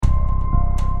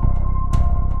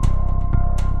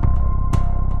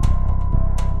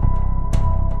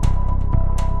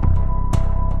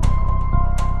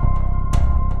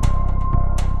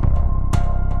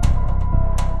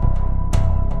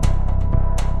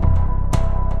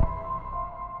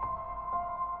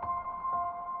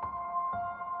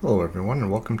Hello, everyone,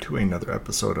 and welcome to another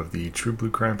episode of the True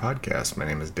Blue Crime Podcast. My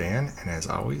name is Dan, and as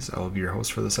always, I will be your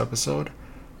host for this episode.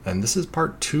 And this is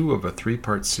part 2 of a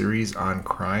 3-part series on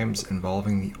crimes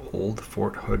involving the old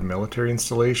Fort Hood military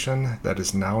installation that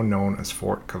is now known as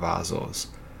Fort Cavazos.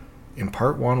 In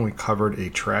part 1, we covered a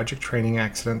tragic training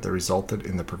accident that resulted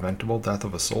in the preventable death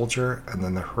of a soldier, and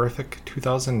then the horrific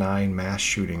 2009 mass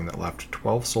shooting that left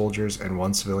 12 soldiers and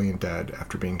 1 civilian dead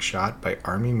after being shot by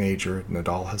Army Major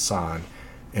Nidal Hasan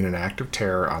in an act of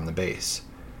terror on the base.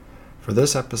 For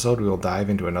this episode, we will dive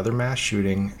into another mass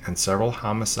shooting and several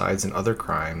homicides and other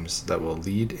crimes that will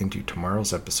lead into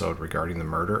tomorrow's episode regarding the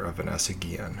murder of Vanessa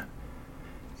Guillen.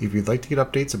 If you'd like to get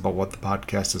updates about what the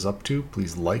podcast is up to,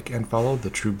 please like and follow the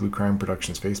True Blue Crime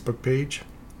Productions Facebook page.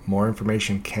 More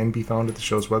information can be found at the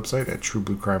show's website at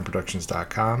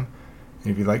truebluecrimeproductions.com.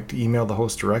 And if you'd like to email the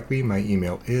host directly, my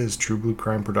email is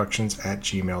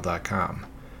truebluecrimeproductions@gmail.com.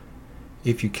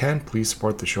 If you can, please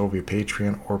support the show via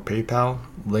Patreon or PayPal.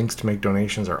 Links to make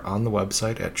donations are on the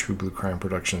website at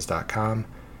truebluecrimeproductions.com.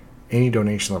 Any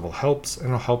donation level helps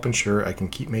and will help ensure I can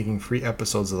keep making free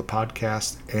episodes of the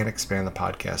podcast and expand the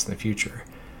podcast in the future.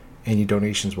 Any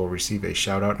donations will receive a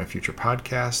shout out in a future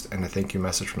podcast and a thank you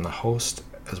message from the host,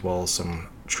 as well as some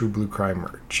True Blue Crime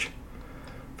merch.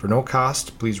 For no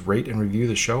cost, please rate and review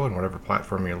the show on whatever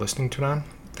platform you're listening to it on.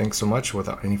 Thanks so much.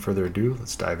 Without any further ado,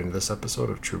 let's dive into this episode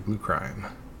of True Blue Crime.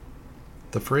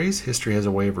 The phrase "history has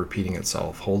a way of repeating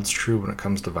itself" holds true when it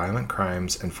comes to violent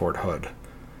crimes in Fort Hood.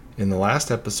 In the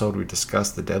last episode, we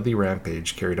discussed the deadly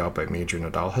rampage carried out by Major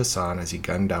Nidal Hasan as he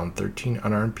gunned down 13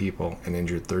 unarmed people and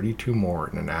injured 32 more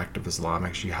in an act of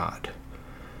Islamic Jihad.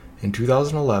 In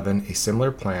 2011, a similar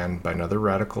plan by another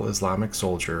radical Islamic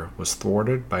soldier was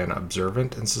thwarted by an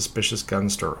observant and suspicious gun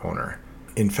store owner.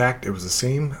 In fact, it was the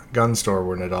same gun store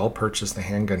where Nidal purchased the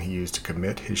handgun he used to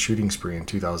commit his shooting spree in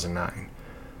 2009.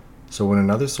 So when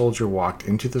another soldier walked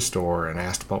into the store and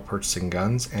asked about purchasing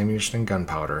guns, ammunition, and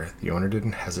gunpowder, the owner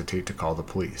didn't hesitate to call the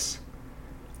police.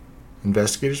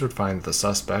 Investigators would find that the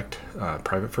suspect,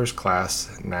 Private First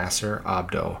Class Nasser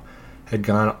Abdo, had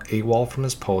gone AWOL from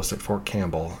his post at Fort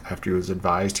Campbell after he was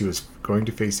advised he was going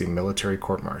to face a military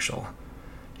court-martial.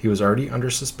 He was already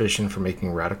under suspicion for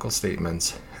making radical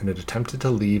statements and had attempted to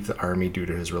leave the army due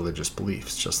to his religious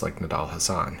beliefs, just like Nidal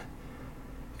Hasan.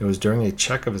 It was during a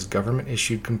check of his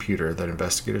government-issued computer that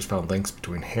investigators found links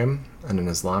between him and an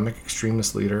Islamic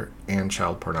extremist leader and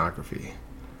child pornography.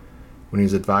 When he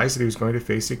was advised that he was going to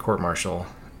face a court-martial,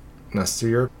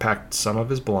 Nasir packed some of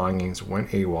his belongings,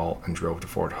 went AWOL, and drove to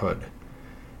Fort Hood.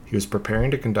 He was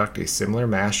preparing to conduct a similar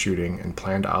mass shooting and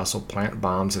planned to also plant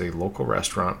bombs at a local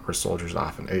restaurant where soldiers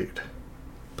often ate.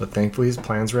 But thankfully his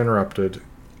plans were interrupted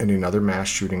and another mass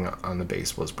shooting on the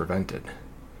base was prevented.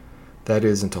 That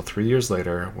is, until 3 years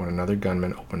later when another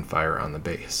gunman opened fire on the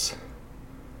base.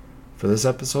 For this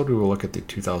episode, we will look at the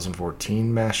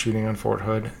 2014 mass shooting on Fort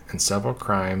Hood and several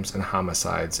crimes and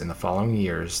homicides in the following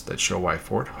years that show why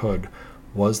Fort Hood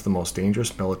was the most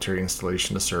dangerous military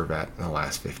installation to serve at in the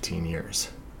last 15 years.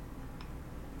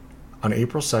 On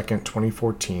April 2,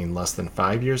 2014, less than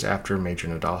 5 years after Major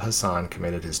Nidal Hasan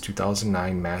committed his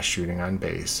 2009 mass shooting on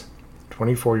base,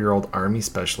 24-year-old Army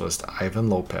Specialist Ivan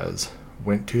Lopez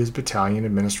went to his battalion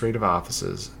administrative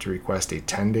offices to request a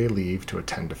 10-day leave to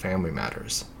attend to family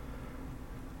matters.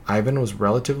 Ivan was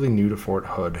relatively new to Fort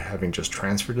Hood, having just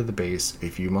transferred to the base a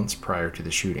few months prior to the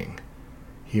shooting.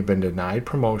 He had been denied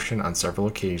promotion on several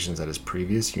occasions at his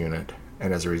previous unit,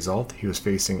 and as a result, he was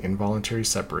facing involuntary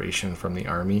separation from the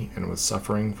Army and was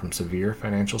suffering from severe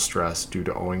financial stress due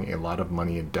to owing a lot of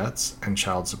money in debts and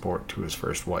child support to his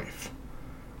first wife.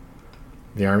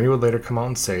 The Army would later come out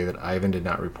and say that Ivan did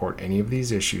not report any of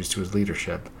these issues to his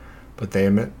leadership, but they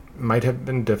might have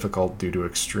been difficult due to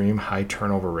extreme high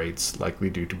turnover rates, likely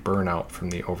due to burnout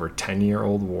from the over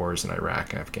 10-year-old wars in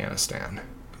Iraq and Afghanistan.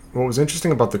 What was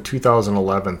interesting about the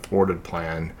 2011 thwarted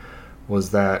plan was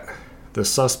that the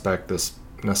suspect, this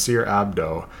Nasir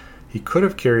Abdo, he could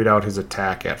have carried out his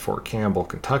attack at Fort Campbell,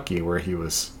 Kentucky, where he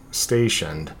was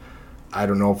stationed. I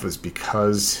don't know if it was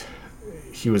because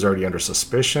he was already under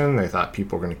suspicion. They thought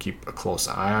people were going to keep a close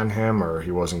eye on him, or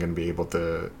he wasn't going to be able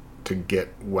to get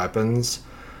weapons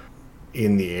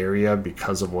in the area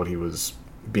because of what he was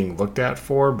being looked at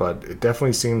for. But it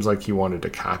definitely seems like he wanted to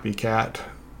copycat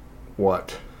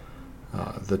what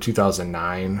the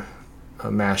 2009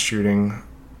 mass shooting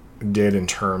did in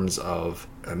terms of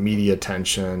media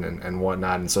attention and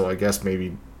whatnot. And so I guess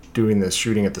maybe doing this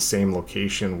shooting at the same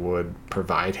location would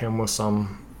provide him with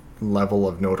some level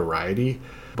of notoriety.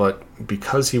 But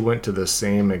because he went to the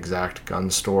same exact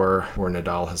gun store where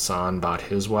Nidal Hasan bought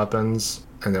his weapons,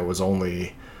 and it was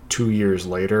only 2 years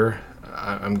later,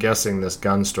 I'm guessing this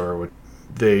gun store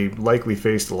they likely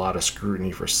faced a lot of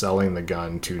scrutiny for selling the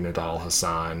gun to Nidal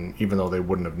Hasan, even though they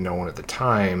wouldn't have known at the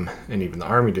time, and even the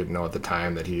army didn't know at the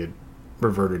time, that he had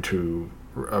reverted to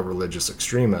a religious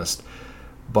extremist.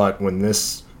 But when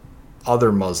this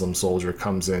other Muslim soldier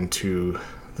comes into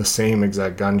the same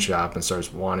exact gun shop and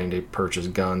starts wanting to purchase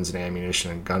guns and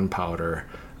ammunition and gunpowder,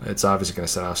 it's obviously going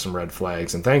to set off some red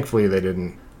flags. And thankfully they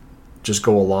didn't just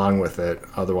go along with it.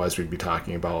 Otherwise we'd be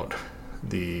talking about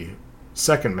the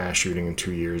second mass shooting in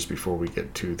 2 years before we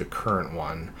get to the current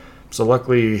one. So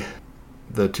luckily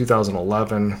the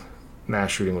 2011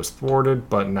 mass shooting was thwarted,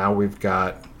 but now we've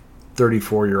got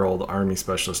 34-year-old Army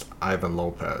Specialist Ivan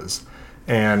Lopez.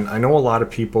 And I know a lot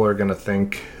of people are going to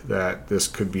think that this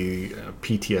could be a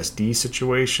PTSD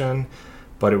situation,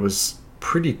 but it was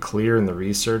pretty clear in the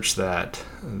research that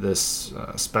this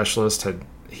specialist had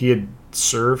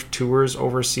served tours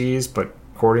overseas, but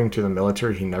according to the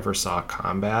military, he never saw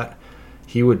combat.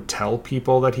 He would tell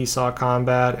people that he saw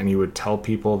combat, and he would tell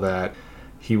people that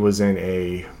he was in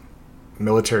a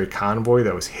military convoy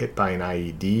that was hit by an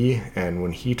IED, and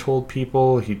when he told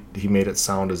people, he made it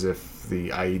sound as if the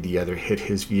IED either hit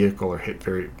his vehicle or hit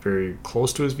very, very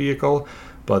close to his vehicle.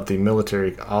 But the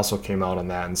military also came out on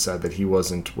that and said that he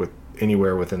wasn't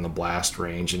anywhere within the blast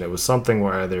range, and it was something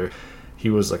where either he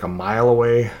was like a mile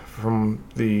away from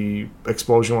the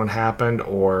explosion when it happened,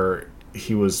 or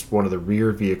he was one of the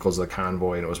rear vehicles of the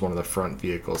convoy and it was one of the front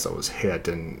vehicles that was hit,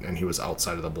 and he was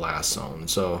outside of the blast zone.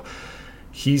 So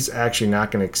he's actually not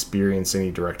going to experience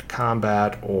any direct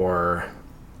combat or,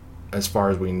 as far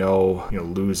as we know,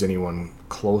 lose anyone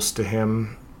close to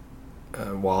him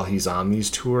while he's on these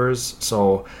tours.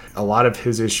 So a lot of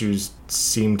his issues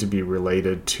seem to be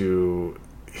related to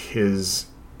his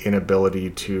inability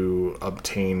to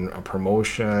obtain a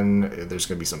promotion. There's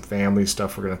going to be some family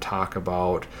stuff we're going to talk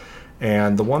about.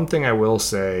 And the one thing I will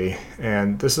say,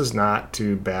 and this is not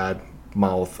to bad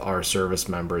mouth our service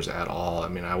members at all. I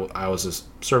mean, I was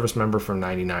a service member from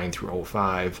 99 through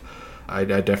 05. I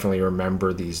definitely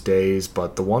remember these days,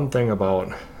 but the one thing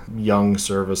about young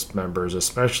service members,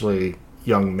 especially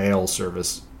young male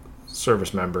service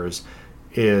members,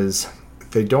 is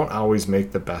they don't always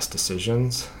make the best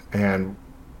decisions. And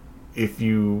if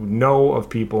you know of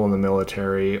people in the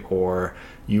military or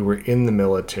you were in the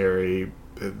military,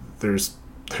 there's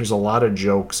a lot of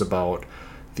jokes about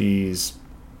these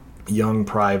young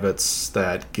privates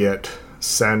that get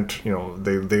sent,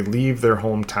 they leave their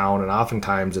hometown, and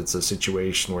oftentimes it's a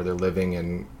situation where they're living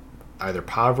in either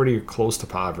poverty or close to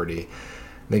poverty.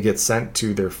 They get sent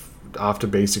off to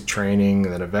basic training,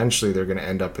 and then eventually they're going to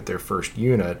end up at their first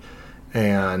unit,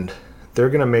 and they're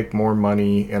going to make more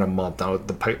money in a month. Now,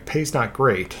 the pay's not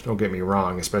great, don't get me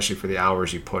wrong, especially for the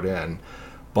hours you put in,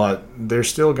 but they're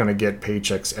still going to get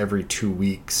paychecks every 2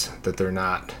 weeks that they're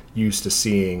not used to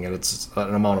seeing, and it's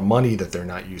an amount of money that they're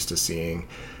not used to seeing.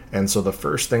 And so the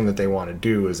first thing that they want to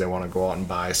do is they want to go out and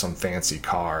buy some fancy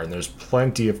car. And there's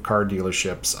plenty of car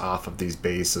dealerships off of these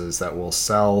bases that will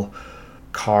sell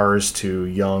cars to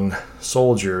young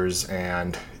soldiers.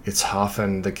 And it's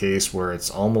often the case where it's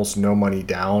almost no money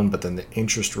down, but then the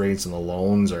interest rates and the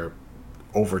loans are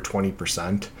over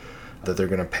 20% that they're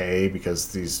going to pay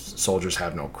because these soldiers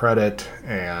have no credit.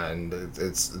 And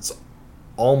it's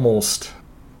almost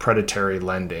predatory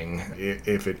lending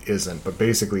if it isn't. But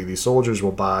basically these soldiers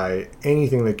will buy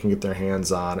anything they can get their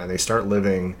hands on, and they start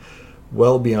living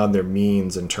well beyond their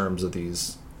means in terms of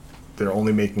they're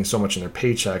only making so much in their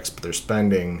paychecks, but they're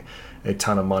spending a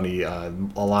ton of money. A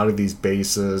lot of these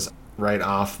bases right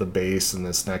off the base in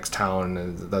this next town,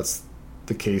 and that's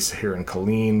the case here in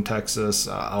Killeen, Texas,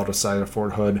 outside of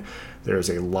Fort Hood, there's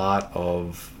a lot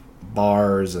of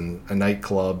bars and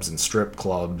nightclubs and strip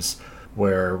clubs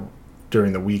where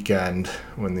during the weekend,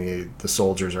 when the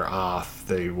soldiers are off,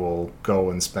 they will go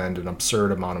and spend an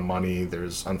absurd amount of money.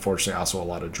 There's unfortunately also a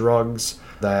lot of drugs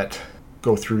that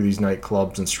go through these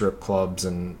nightclubs and strip clubs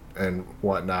and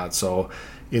whatnot. So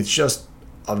it's just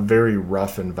a very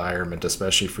rough environment,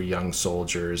 especially for young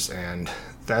soldiers. And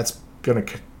that's going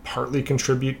to partly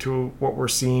contribute to what we're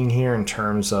seeing here in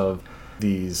terms of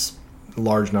these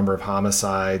large number of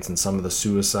homicides and some of the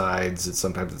suicides.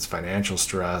 Sometimes it's financial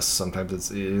stress,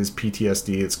 sometimes it is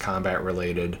PTSD, it's combat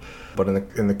related. But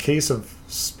in the case of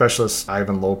Specialist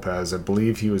Ivan Lopez, I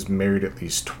believe he was married at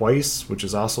least twice, which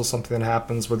is also something that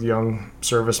happens with young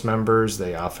service members.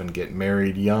 They often get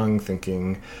married young,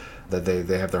 thinking that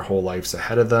they have their whole lives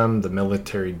ahead of them. The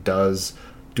military does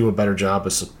do a better job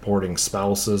of supporting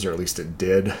spouses, or at least it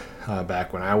did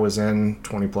back when I was in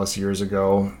 20 plus years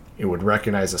ago. It would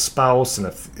recognize a spouse, and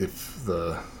if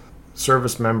the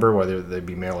service member, whether they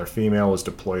be male or female, was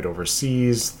deployed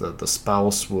overseas, the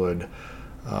spouse would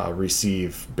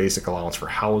receive basic allowance for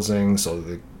housing, so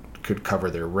they could cover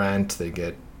their rent. They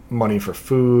get money for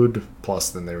food, plus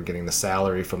then they were getting the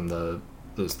salary from the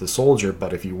soldier.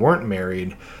 But if you weren't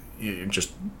married, you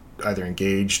just either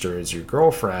engaged or as your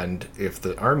girlfriend, if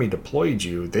the Army deployed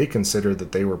you, they considered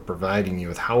that they were providing you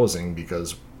with housing,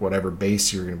 because whatever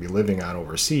base you're going to be living on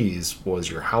overseas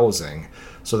was your housing.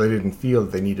 So they didn't feel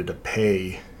that they needed to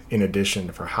pay in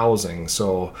addition for housing.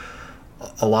 So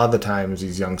a lot of the times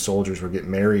these young soldiers would get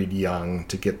married young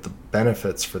to get the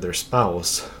benefits for their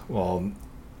spouse. Well,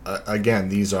 again,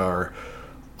 these are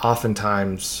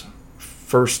oftentimes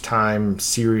first time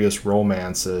serious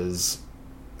romances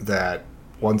that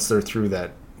once they're through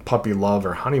that puppy love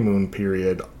or honeymoon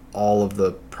period, all of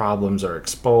the problems are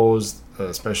exposed,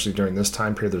 especially during this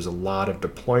time period. There's a lot of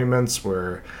deployments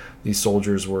where these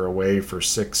soldiers were away for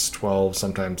 6, 12,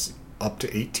 sometimes up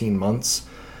to 18 months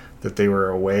that they were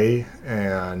away,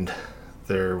 and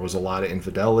there was a lot of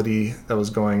infidelity that was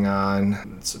going on,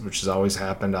 which has always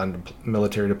happened on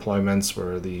military deployments,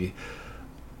 where the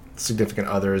significant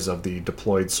others of the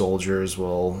deployed soldiers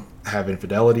will have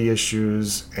infidelity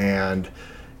issues. And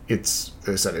it's, as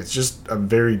I said, it's just a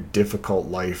very difficult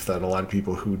life that a lot of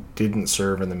people who didn't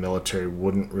serve in the military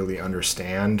wouldn't really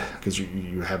understand, because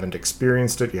you haven't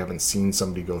experienced it, you haven't seen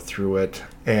somebody go through it.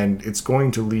 And it's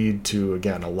going to lead to,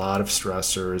 again, a lot of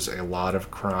stressors, a lot of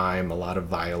crime, a lot of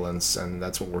violence, and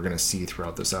that's what we're going to see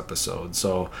throughout this episode.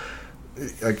 So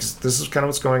this is kind of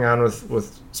what's going on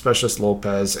with Specialist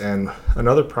Lopez. And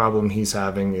another problem he's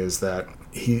having is that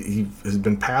he has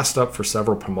been passed up for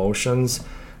several promotions,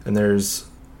 and there's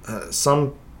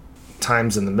some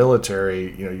times in the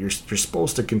military, you're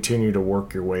supposed to continue to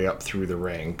work your way up through the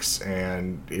ranks,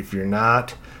 and if you're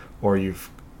not, or you've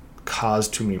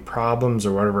caused too many problems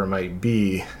or whatever it might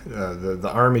be, the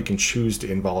Army can choose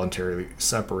to involuntarily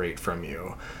separate from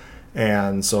you.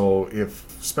 And so if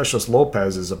Specialist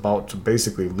Lopez is about to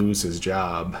basically lose his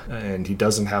job and he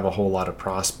doesn't have a whole lot of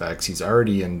prospects, he's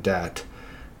already in debt,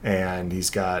 and he's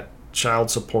got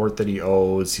child support that he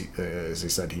owes. As I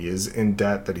said, he is in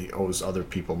debt, that he owes other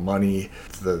people money.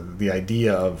 The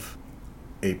idea of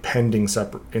a pending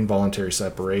involuntary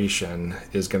separation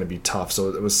is going to be tough. So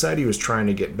it was said he was trying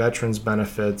to get veterans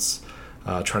benefits,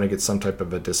 trying to get some type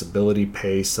of a disability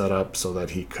pay set up so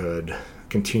that he could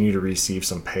continue to receive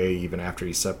some pay even after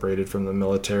he's separated from the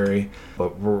military.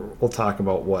 But we'll talk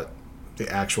about what the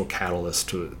actual catalyst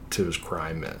to his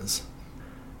crime is.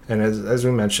 And as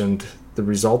we mentioned, the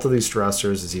result of these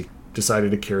stressors is he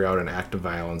decided to carry out an act of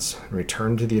violence,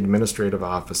 returned to the administrative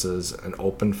offices, and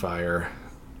opened fire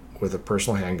with a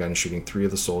personal handgun, shooting 3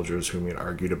 of the soldiers whom he had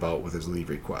argued about with his leave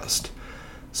request.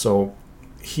 So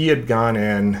he had gone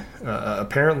in,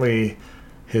 apparently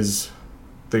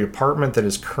the apartment that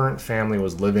his current family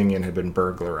was living in had been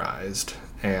burglarized,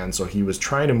 and so he was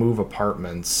trying to move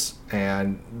apartments.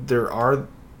 And there are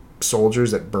soldiers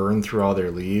that burn through all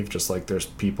their leave, just like there's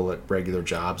people at regular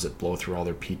jobs that blow through all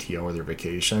their PTO or their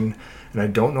vacation. And I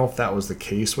don't know if that was the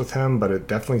case with him, but it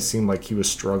definitely seemed like he was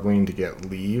struggling to get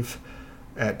leave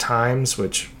at times,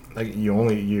 which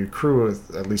you accrue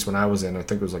with, at least when I was in, I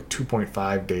think it was like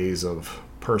 2.5 days of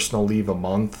personal leave a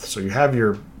month. So you have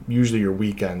usually your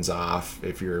weekends off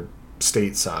if you're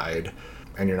stateside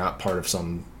and you're not part of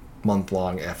some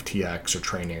month-long FTX or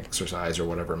training exercise or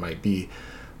whatever it might be.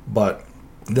 But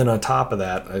then on top of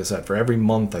that, as I said, for every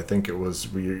month, I think it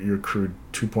was you accrued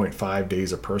 2.5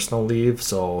 days of personal leave.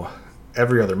 So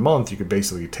every other month, you could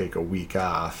basically take a week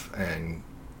off and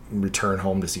return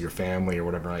home to see your family or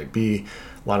whatever it might be.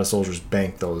 A lot of soldiers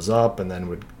bank those up and then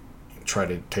would try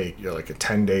to take like a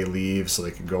 10-day leave so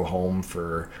they could go home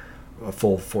for a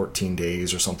full 14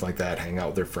 days or something like that, hang out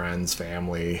with their friends,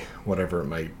 family, whatever it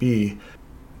might be.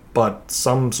 But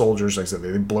some soldiers, like I said,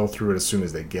 they blow through it as soon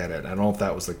as they get it. I don't know if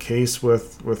that was the case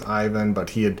with Ivan, but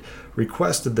he had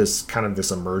requested this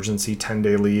emergency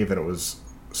 10-day leave, and it was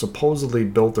supposedly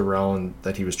built around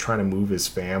that he was trying to move his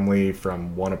family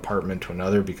from one apartment to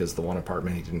another because the one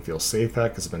apartment he didn't feel safe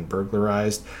at because it had been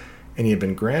burglarized. And he had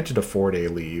been granted a 4-day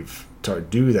leave to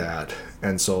do that.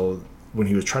 And so when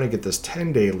he was trying to get this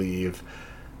 10-day leave,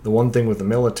 the one thing with the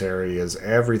military is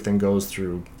everything goes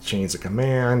through chains of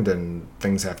command, and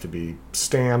things have to be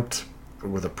stamped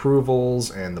with approvals,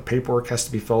 and the paperwork has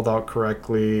to be filled out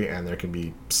correctly, and there can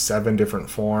be 7 different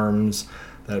forms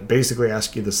that basically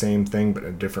ask you the same thing but in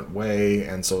a different way.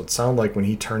 And so it sounded like when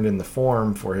he turned in the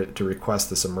form for it to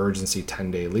request this emergency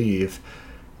 10-day leave,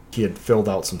 he had filled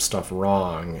out some stuff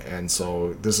wrong. And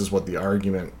so this is what the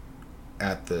argument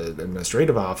at the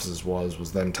administrative offices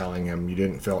was them telling him, you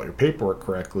didn't fill out your paperwork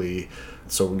correctly,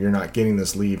 so you're not getting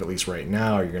this leave, at least right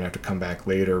now. You're going to have to come back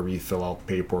later, refill out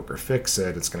the paperwork or fix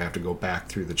it. It's going to have to go back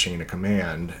through the chain of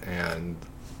command. And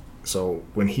so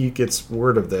when he gets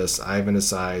word of this, Ivan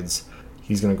decides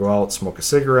he's going to go out, smoke a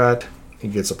cigarette. He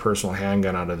gets a personal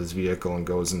handgun out of his vehicle and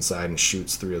goes inside and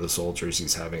shoots 3 of the soldiers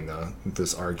he's having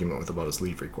this argument with about his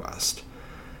leave request.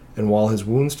 And while his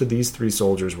wounds to these 3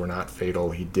 soldiers were not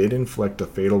fatal, he did inflict a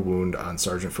fatal wound on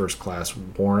Sergeant First Class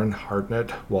Warren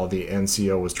Hartnett while the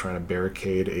NCO was trying to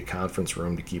barricade a conference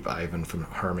room to keep Ivan from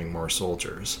harming more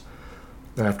soldiers.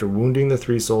 And after wounding the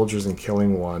 3 soldiers and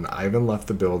killing one, Ivan left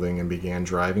the building and began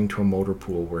driving to a motor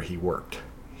pool where he worked.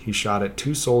 He shot at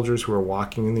 2 soldiers who were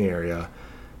walking in the area,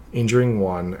 injuring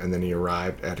one, and then he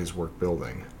arrived at his work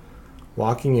building.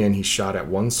 Walking in, he shot at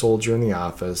 1 soldier in the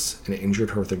office and injured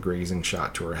her with a grazing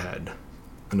shot to her head.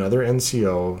 Another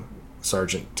NCO,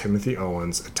 Sergeant Timothy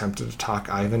Owens, attempted to talk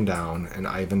Ivan down, and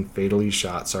Ivan fatally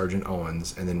shot Sergeant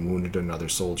Owens and then wounded another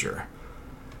soldier.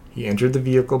 He entered the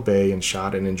vehicle bay and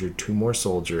shot and injured 2 more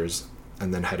soldiers,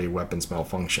 and then had a weapons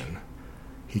malfunction.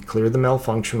 He cleared the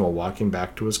malfunction while walking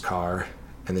back to his car,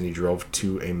 and then he drove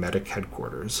to a medic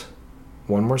headquarters.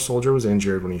 1 more soldier was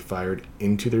injured when he fired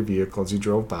into their vehicle as he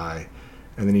drove by,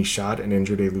 and then he shot and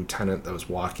injured a lieutenant that was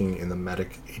walking in the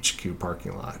medic HQ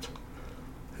parking lot.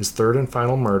 His 3rd and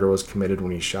final murder was committed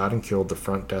when he shot and killed the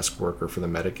front desk worker for the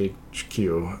medic HQ,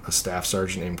 a staff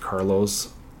sergeant named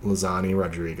Carlos Lozani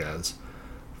Rodriguez.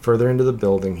 Further into the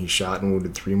building, he shot and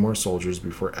wounded 3 more soldiers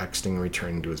before exiting and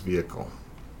returning to his vehicle.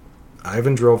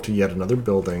 Ivan drove to yet another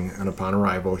building, and upon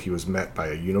arrival, he was met by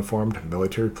a uniformed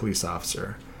military police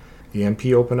officer. The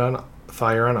MP opened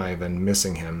fire on Ivan,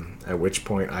 missing him, at which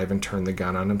point Ivan turned the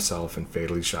gun on himself and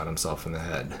fatally shot himself in the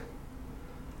head.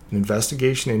 An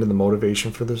investigation into the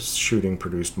motivation for the shooting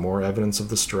produced more evidence of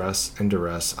the stress and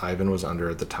duress Ivan was under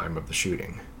at the time of the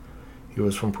shooting. He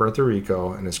was from Puerto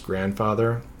Rico, and his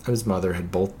grandfather and his mother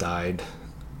had both died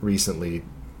recently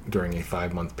during a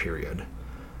 5-month period.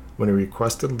 When he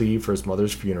requested leave for his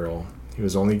mother's funeral, he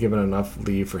was only given enough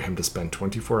leave for him to spend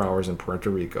 24 hours in Puerto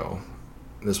Rico.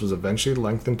 This was eventually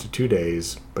lengthened to 2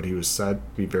 days, but he was said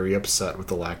to be very upset with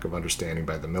the lack of understanding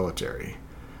by the military.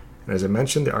 And as I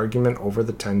mentioned, the argument over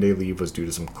the 10-day leave was due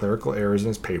to some clerical errors in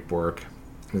his paperwork,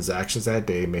 and his actions that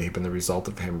day may have been the result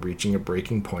of him reaching a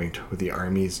breaking point with the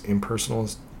Army's impersonal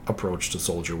approach to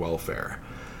soldier welfare.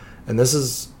 And this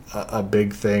is a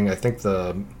big thing. I think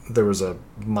there was a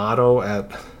motto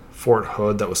at Fort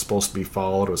Hood that was supposed to be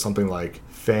followed. It was something like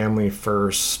family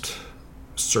first,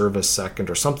 service second,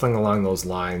 or something along those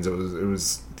lines. It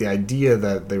was the idea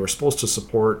that they were supposed to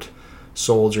support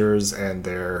soldiers and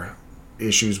their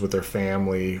issues with their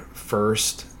family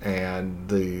first, and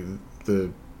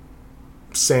the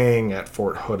saying at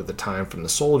Fort Hood at the time from the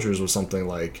soldiers was something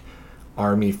like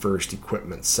Army first,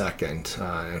 equipment second,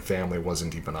 and family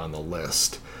wasn't even on the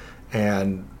list.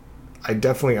 And I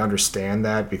definitely understand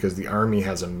that because the Army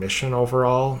has a mission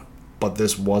overall, but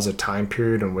this was a time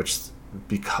period in which,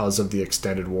 because of the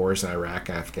extended wars in Iraq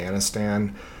and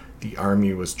Afghanistan, the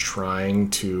Army was trying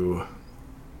to,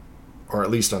 or at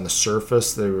least on the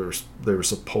surface, they were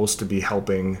supposed to be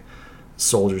helping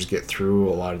soldiers get through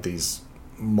a lot of these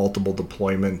multiple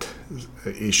deployment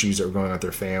issues that were going on with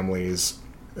their families,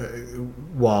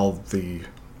 while the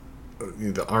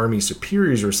Army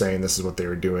superiors were saying this is what they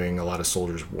were doing. A lot of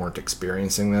soldiers weren't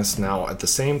experiencing this. Now, at the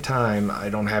same time, I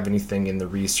don't have anything in the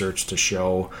research to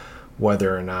show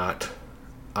whether or not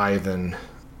Ivan,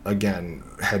 again,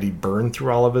 had he burned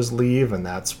through all of his leave, and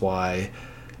that's why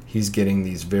he's getting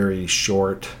these very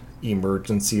short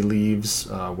emergency leaves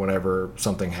whenever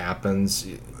something happens.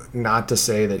 Not to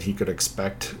say that he could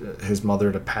expect his mother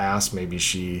to pass. Maybe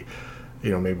she,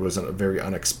 maybe it was a very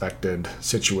unexpected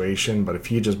situation, but if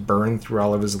he just burned through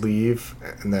all of his leave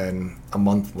and then a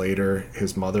month later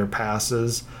his mother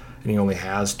passes and he only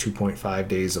has 2.5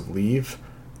 days of leave,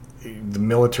 the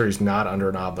military's not under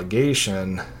an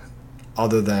obligation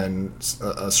other than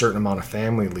a certain amount of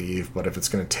family leave. But if it's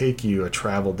going to take you a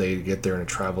travel day to get there and a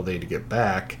travel day to get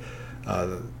back,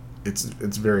 it's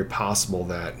very possible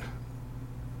that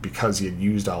because he had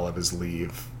used all of his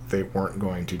leave, they weren't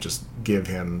going to just give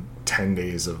him 10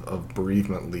 days of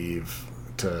bereavement leave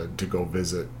to go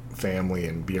visit family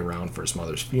and be around for his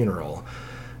mother's funeral.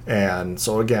 And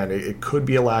so again, it could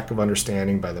be a lack of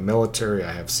understanding by the military.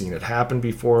 I have seen it happen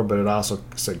before, but it also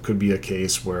could be a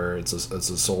case where it's a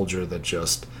soldier that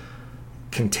just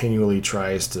continually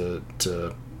tries to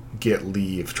get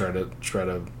leave, try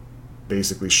to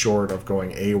basically, short of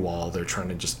going AWOL, they're trying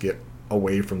to just get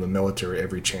away from the military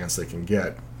every chance they can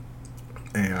get.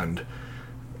 And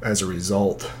as a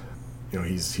result,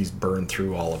 he's burned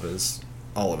through all of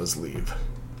his leave.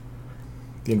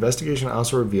 The investigation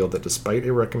also revealed that despite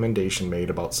a recommendation made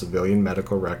about civilian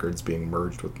medical records being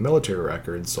merged with military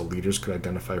records so leaders could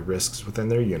identify risks within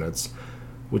their units,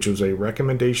 which was a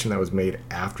recommendation that was made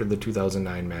after the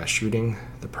 2009 mass shooting,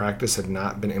 the practice had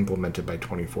not been implemented by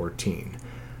 2014.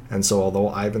 And so although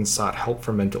Ivan sought help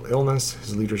for mental illness,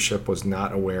 his leadership was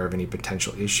not aware of any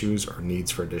potential issues or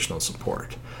needs for additional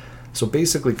support. So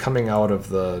basically, coming out of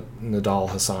the Nidal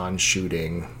Hasan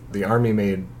shooting, the Army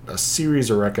made a series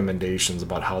of recommendations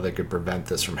about how they could prevent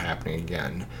this from happening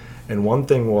again. And one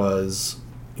thing was,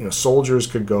 soldiers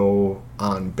could go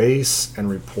on base and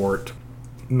report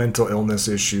mental illness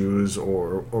issues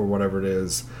or whatever it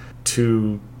is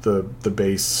to the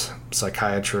base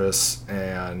psychiatrists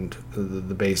and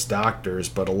the base doctors.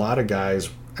 But a lot of guys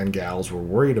and gals were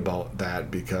worried about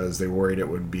that because they worried it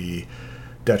would be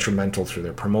detrimental to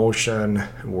their promotion,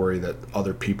 worry that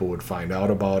other people would find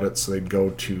out about it, so they'd go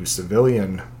to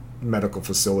civilian medical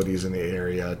facilities in the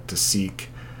area to seek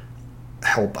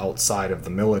help outside of the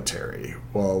military.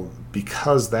 Well,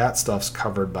 because that stuff's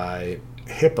covered by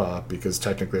HIPAA, because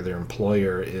technically their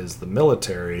employer is the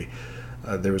military,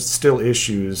 there was still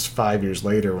issues 5 years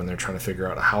later when they're trying to figure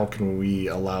out how can we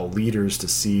allow leaders to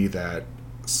see that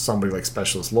somebody like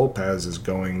Specialist Lopez is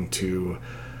going to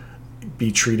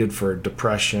be treated for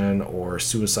depression or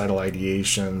suicidal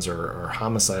ideations or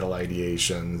homicidal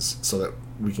ideations so that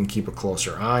we can keep a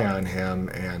closer eye on him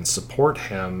and support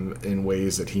him in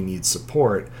ways that he needs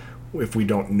support if we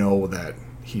don't know that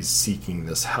he's seeking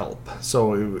this help.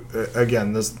 So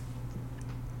again,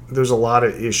 there's a lot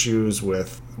of issues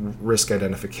with risk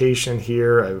identification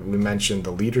here. We mentioned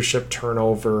the leadership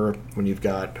turnover. When you've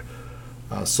got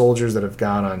soldiers that have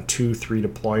gone on 2-3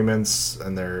 deployments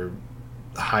and they're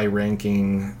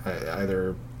high-ranking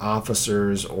either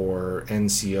officers or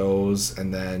NCOs,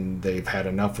 and then they've had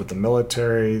enough with the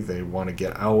military, they want to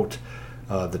get out.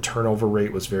 The turnover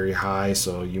rate was very high,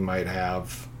 so you might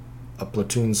have a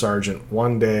platoon sergeant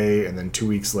one day, and then 2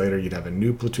 weeks later you'd have a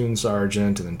new platoon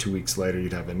sergeant, and then 2 weeks later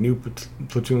you'd have a new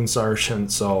platoon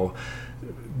sergeant. So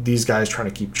these guys trying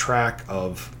to keep track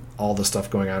of all the stuff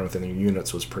going on within their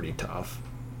units was pretty tough.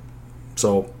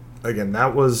 So again,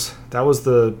 that was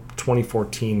the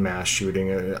 2014 mass shooting.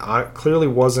 It clearly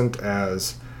wasn't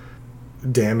as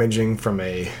damaging from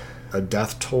a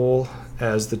death toll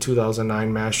as the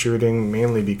 2009 mass shooting,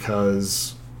 mainly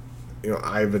because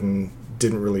Ivan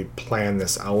didn't really plan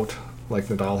this out like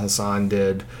Nidal Hasan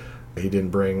did. He didn't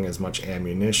bring as much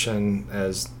ammunition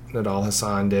as Nidal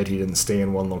Hasan did. He didn't stay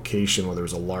in one location where there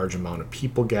was a large amount of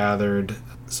people gathered.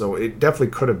 So it definitely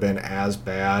could have been as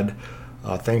bad.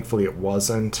 Thankfully it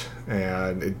wasn't,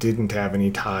 and it didn't have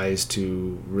any ties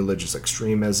to religious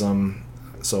extremism,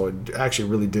 so it actually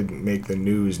really didn't make the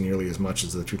news nearly as much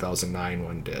as the 2009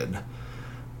 one did.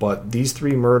 But these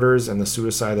 3 murders and the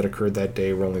suicide that occurred that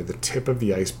day were only the tip of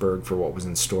the iceberg for what was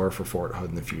in store for Fort Hood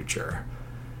in the future.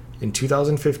 In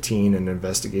 2015, an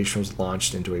investigation was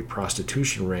launched into a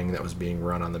prostitution ring that was being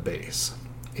run on the base.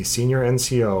 A senior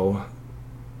NCO,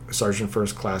 Sergeant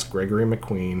First Class Gregory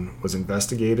McQueen, was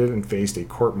investigated and faced a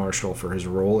court-martial for his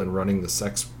role in running the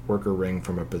sex worker ring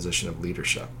from a position of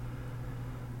leadership.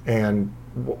 And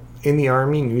in the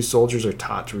Army, new soldiers are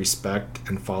taught to respect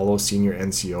and follow senior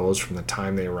NCOs from the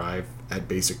time they arrive at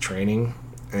basic training.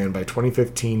 And by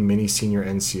 2015, many senior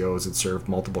NCOs had served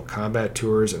multiple combat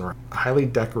tours and were highly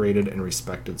decorated and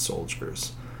respected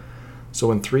soldiers. So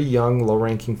when 3 young,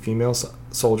 low-ranking female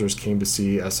soldiers came to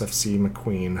see SFC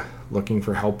McQueen looking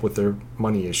for help with their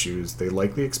money issues, they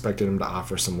likely expected him to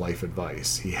offer some life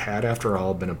advice. He had, after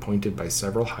all, been appointed by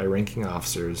several high-ranking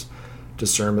officers to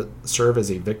serve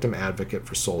as a victim advocate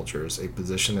for soldiers, a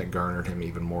position that garnered him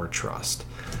even more trust.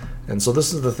 And so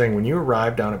this is the thing, when you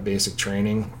arrive down at basic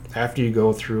training, after you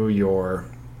go through your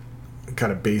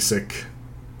kind of basic,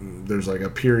 there's like a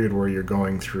period where you're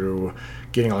going through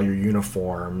getting all your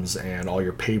uniforms and all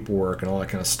your paperwork and all that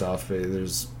kind of stuff.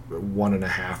 There's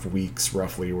 1.5 weeks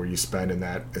roughly where you spend in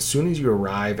that. As soon as you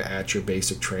arrive at your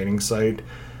basic training site,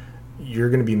 you're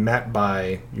going to be met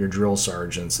by your drill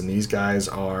sergeants, and these guys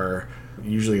are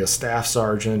usually a staff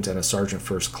sergeant and a sergeant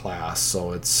first class,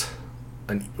 so it's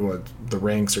the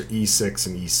ranks are E6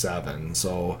 and E7,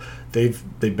 so they've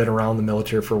been around the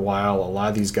military for a while. A lot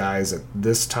of these guys at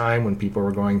this time, when people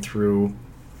were going through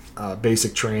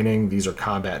basic training, these are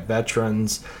combat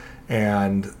veterans,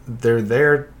 and they're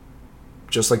there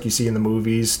just like you see in the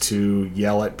movies to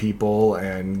yell at people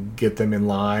and get them in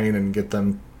line and get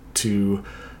them to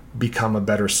become a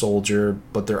better soldier.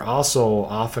 But they're also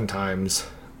oftentimes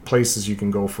places you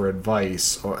can go for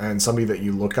advice, and somebody that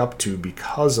you look up to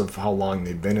because of how long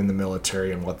they've been in the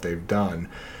military and what they've done.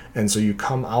 And so you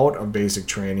come out of basic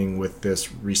training with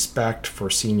this respect for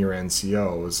senior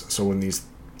NCOs. So when these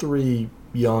 3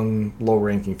 young,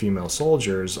 low-ranking female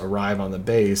soldiers arrive on the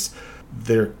base,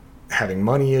 they're having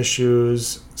money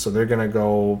issues, so they're going to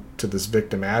go to this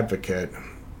victim advocate,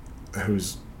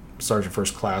 who's Sergeant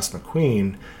First Class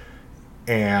McQueen,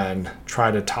 and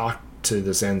try to talk to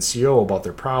this NCO about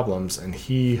their problems, and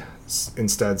he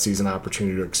instead sees an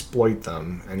opportunity to exploit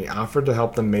them, and he offered to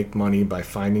help them make money by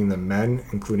finding them men,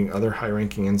 including other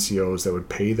high-ranking NCOs, that would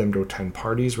pay them to attend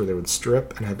parties where they would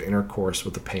strip and have intercourse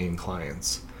with the paying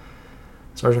clients.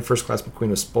 Sergeant First Class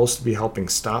McQueen was supposed to be helping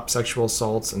stop sexual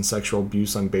assaults and sexual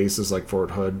abuse on bases like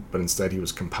Fort Hood, but instead he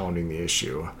was compounding the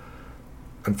issue.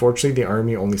 Unfortunately, the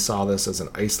Army only saw this as an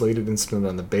isolated incident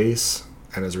on the base,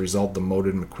 and as a result,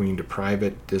 demoted McQueen to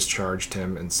private, discharged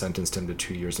him, and sentenced him to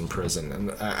 2 years in prison.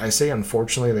 And I say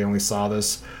unfortunately they only saw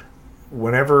this.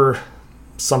 Whenever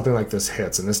something like this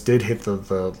hits, and this did hit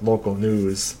the local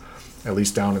news, at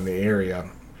least down in the area,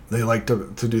 they like to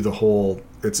do the whole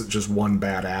it's just one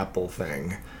bad apple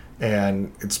thing.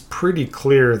 And it's pretty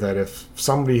clear that if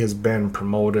somebody has been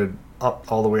promoted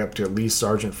up all the way up to at least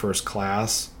Sergeant First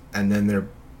Class, and then they're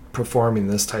performing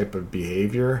this type of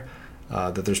behavior,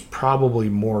 that there's probably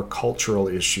more cultural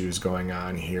issues going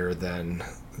on here than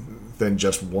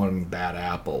just one bad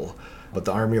apple. But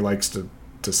the Army likes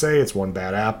to say it's one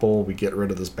bad apple, we get rid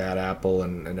of this bad apple,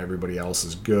 and everybody else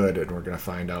is good, and we're going to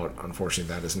find out,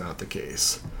 unfortunately, that is not the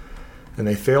case. And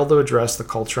they failed to address the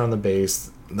culture on the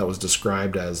base that was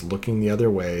described as looking the other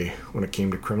way when it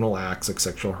came to criminal acts like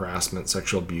sexual harassment,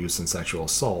 sexual abuse, and sexual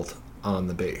assault on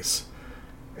the base.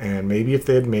 And maybe if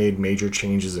they had made major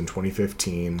changes in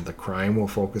 2015, the crime we'll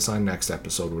focus on next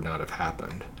episode would not have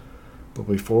happened. But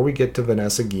before we get to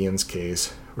Vanessa Guillen's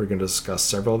case, we're going to discuss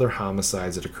several other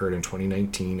homicides that occurred in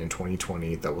 2019 and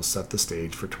 2020 that will set the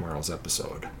stage for tomorrow's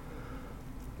episode.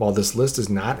 While this list is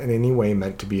not in any way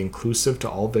meant to be inclusive to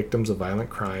all victims of violent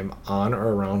crime on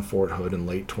or around Fort Hood in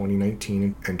late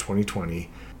 2019 and 2020,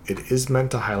 it is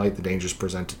meant to highlight the dangers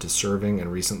presented to serving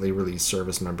and recently released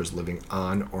service members living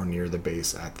on or near the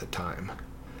base at the time.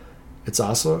 It's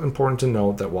also important to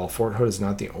note that while Fort Hood is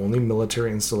not the only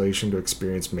military installation to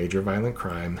experience major violent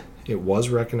crime, it was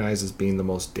recognized as being the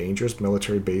most dangerous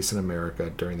military base in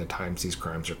America during the times these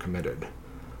crimes are committed.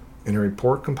 In a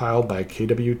report compiled by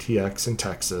KWTX in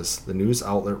Texas, the news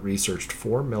outlet researched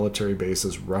 4 military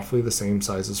bases roughly the same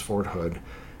size as Fort Hood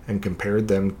and compared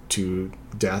them to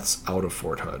deaths out of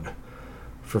Fort Hood.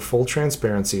 For full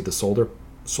transparency, the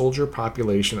soldier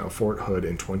population of Fort Hood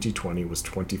in 2020 was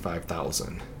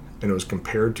 25,000, and it was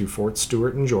compared to Fort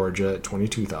Stewart in Georgia at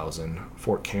 22,000,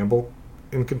 Fort Campbell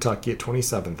in Kentucky at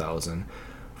 27,000,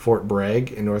 Fort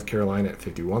Bragg in North Carolina at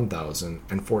 51,000,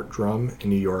 and Fort Drum in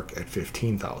New York at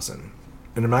 15,000.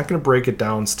 And I'm not going to break it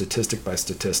down statistic by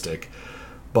statistic,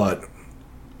 but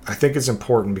I think it's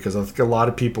important because I think a lot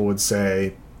of people would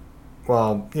say,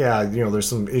 well, yeah, there's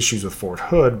some issues with Fort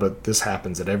Hood, but this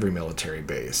happens at every military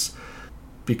base.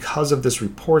 Because of this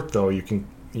report, though, you can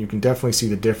definitely see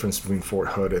the difference between Fort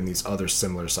Hood and these other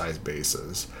similar sized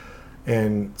bases.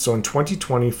 And so in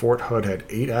 2020, Fort Hood had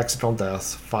 8 accidental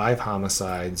deaths, 5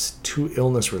 homicides, 2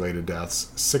 illness-related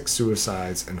deaths, 6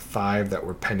 suicides, and 5 that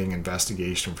were pending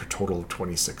investigation for a total of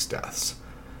 26 deaths.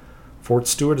 Fort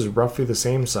Stewart is roughly the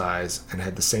same size and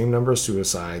had the same number of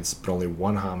suicides, but only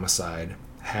 1 homicide,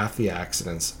 half the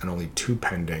accidents, and only 2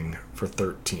 pending for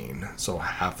 13, so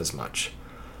half as much.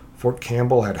 Fort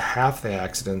Campbell had half the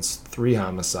accidents, 3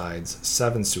 homicides,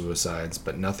 7 suicides,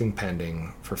 but nothing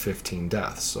pending for 15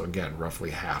 deaths, so again,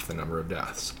 roughly half the number of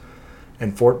deaths.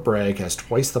 And Fort Bragg has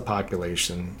twice the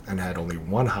population and had only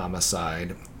 1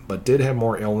 homicide, but did have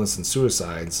more illness and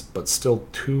suicides, but still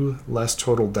 2 less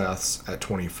total deaths at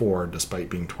 24,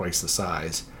 despite being twice the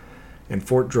size. And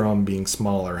Fort Drum, being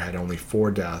smaller, had only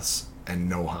 4 deaths and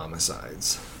no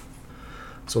homicides.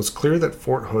 So it's clear that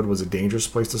Fort Hood was a dangerous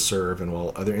place to serve, and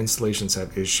while other installations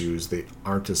have issues, they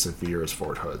aren't as severe as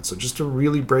Fort Hood. So just to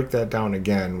really break that down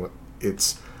again,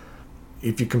 it's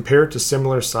if you compare it to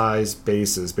similar size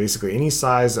bases, basically any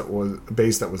base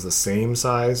that was the same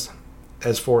size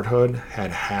as Fort Hood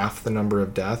had half the number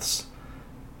of deaths.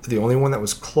 The only one that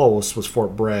was close was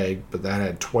Fort Bragg, but that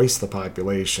had twice the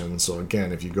population. So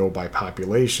again, if you go by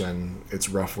population, it's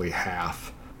roughly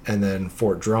half. And then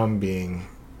Fort Drum, being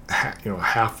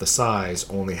half the size,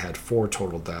 only had 4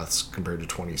 total deaths compared to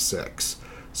 26.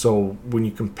 So when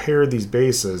you compare these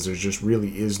bases, there just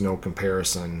really is no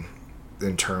comparison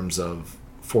in terms of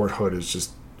Fort Hood is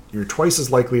just, you're twice as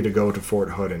likely to go to Fort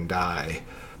Hood and die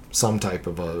some type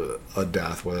of a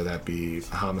death, whether that be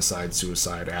homicide,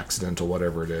 suicide, accidental,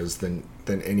 whatever it is, than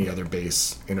any other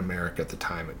base in America at the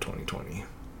time in 2020.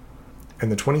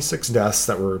 And the 26 deaths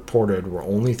that were reported were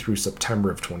only through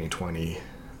September of 2020.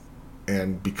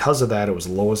 And because of that, it was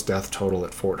the lowest death total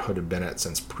that Fort Hood had been at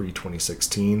since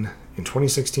pre-2016. In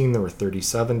 2016, there were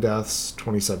 37 deaths,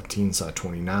 2017 saw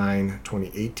 29,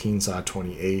 2018 saw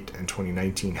 28, and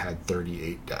 2019 had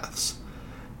 38 deaths.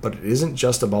 But it isn't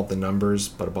just about the numbers,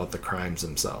 but about the crimes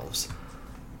themselves.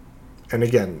 And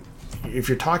again, if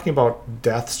you're talking about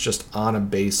deaths just on a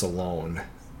base alone,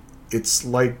 it's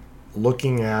like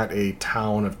looking at a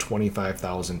town of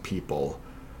 25,000 people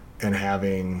and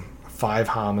having 5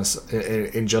 homicides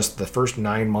in just the first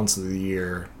 9 months of the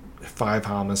year, 5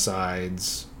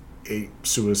 homicides, 8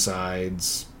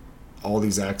 suicides, all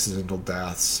these accidental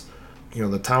deaths.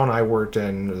 The town I worked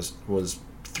in was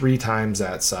 3 times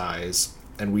that size,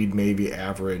 and we'd maybe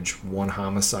average 1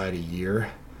 homicide a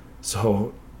year.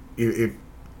 So if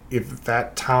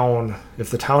the town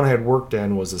I had worked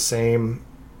in was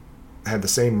had the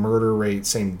same murder rate,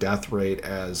 same death rate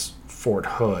as Fort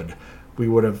Hood, we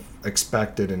would have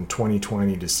expected in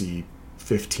 2020 to see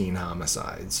 15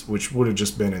 homicides, which would have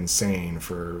just been insane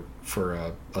for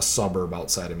a suburb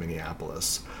outside of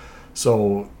Minneapolis.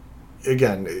 So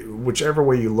again, whichever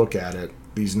way you look at it,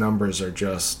 these numbers are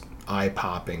just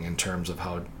eye-popping in terms of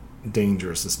how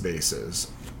dangerous this base is.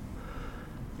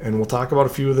 And we'll talk about a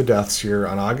few of the deaths here.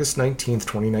 On August 19th,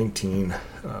 2019,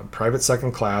 Private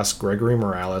Second Class Gregory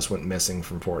Morales went missing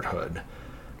from Fort Hood.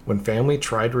 When family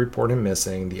tried to report him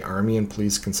missing, the Army and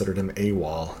police considered him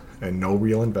AWOL, and no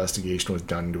real investigation was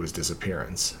done into his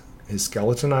disappearance. His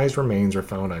skeletonized remains were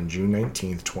found on June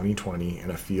 19th, 2020,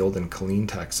 in a field in Killeen,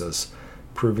 Texas,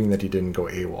 proving that he didn't go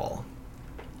AWOL.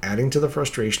 Adding to the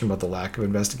frustration about the lack of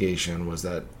investigation was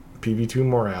that PV2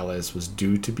 Morales was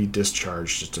due to be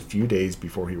discharged just a few days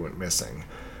before he went missing,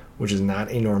 which is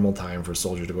not a normal time for a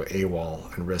soldier to go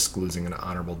AWOL and risk losing an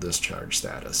honorable discharge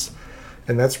status.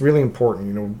 And that's really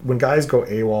important. When guys go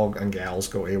AWOL and gals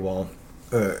go AWOL,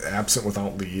 absent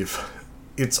without leave,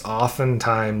 it's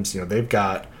oftentimes, they've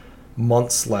got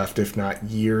months left, if not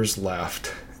years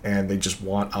left, and they just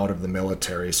want out of the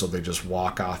military, so they just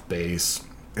walk off base,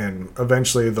 and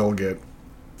eventually they'll get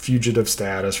fugitive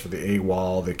status for the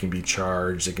AWOL. They can be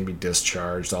charged, they can be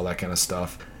discharged, all that kind of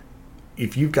stuff.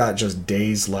 If you've got just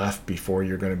days left before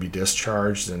you're going to be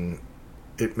discharged, then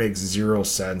it makes zero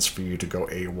sense for you to go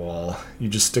AWOL. You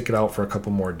just stick it out for a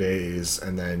couple more days,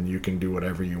 and then you can do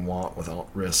whatever you want without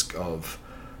risk of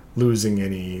losing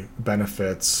any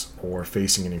benefits or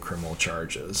facing any criminal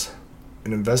charges.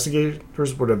 And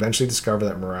investigators would eventually discover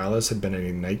that Morales had been in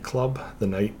a nightclub the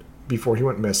night before he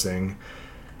went missing,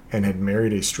 and had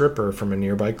married a stripper from a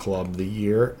nearby club the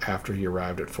year after he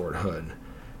arrived at Fort Hood.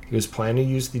 He was planning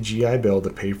to use the GI Bill to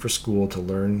pay for school to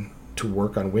learn to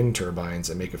work on wind turbines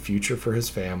and make a future for his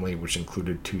family, which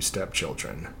included 2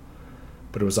 stepchildren.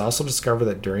 But it was also discovered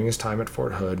that during his time at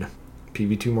Fort Hood,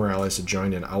 PV2 Morales had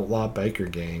joined an outlaw biker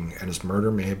gang, and his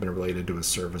murder may have been related to his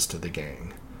service to the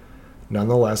gang.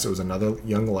 Nonetheless, it was another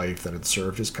young life that had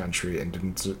served his country and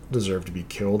didn't deserve to be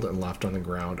killed and left on the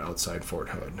ground outside Fort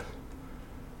Hood.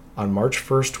 On March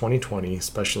 1st, 2020,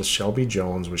 Specialist Shelby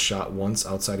Jones was shot once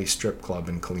outside a strip club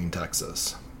in Killeen,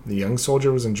 Texas. The young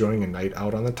soldier was enjoying a night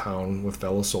out on the town with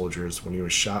fellow soldiers when he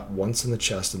was shot once in the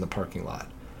chest in the parking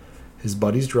lot. His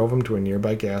buddies drove him to a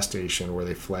nearby gas station where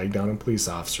they flagged down a police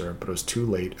officer, but it was too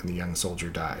late and the young soldier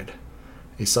died.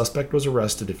 A suspect was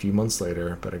arrested a few months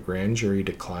later, but a grand jury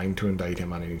declined to indict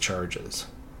him on any charges.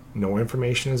 No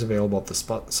information is available about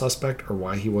the suspect or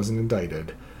why he wasn't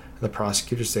indicted. The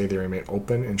prosecutors say they remain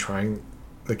open in trying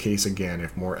the case again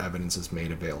if more evidence is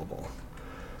made available.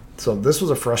 So this was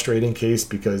a frustrating case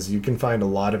because you can find a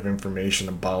lot of information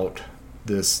about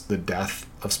the death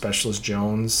of Specialist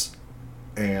Jones,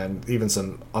 and even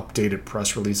some updated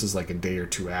press releases like a day or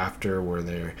two after where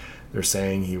they're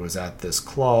saying he was at this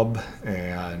club,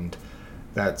 and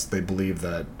they believe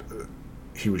that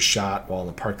he was shot while in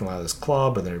the parking lot of this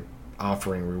club, and they're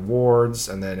offering rewards.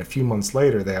 And then a few months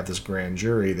later they have this grand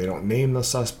jury. They don't name the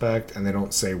suspect and they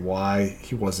don't say why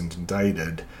he wasn't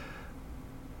indicted,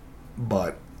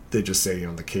 but they just say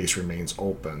the case remains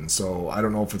open. So I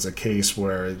don't know if it's a case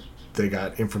where they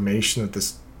got information that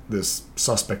this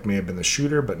suspect may have been the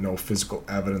shooter, but no physical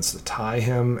evidence to tie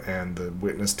him, and the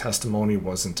witness testimony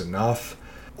wasn't enough,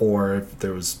 or if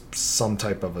there was some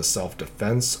type of a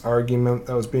self-defense argument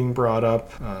that was being brought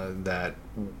up that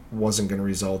wasn't going to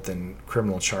result in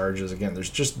criminal charges. Again, there's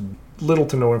just little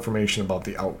to no information about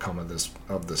the outcome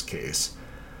of this case.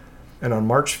 And on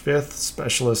March 5th,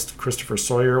 Specialist Christopher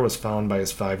Sawyer was found by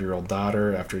his 5-year-old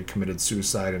daughter after he committed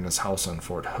suicide in his house on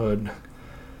Fort Hood.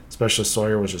 Specialist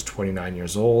Sawyer was just 29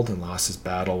 years old and lost his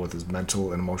battle with his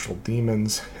mental and emotional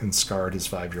demons and scarred his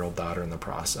 5-year-old daughter in the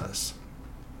process.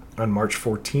 On March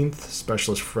 14th,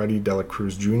 Specialist Freddie Dela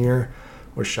Cruz Jr.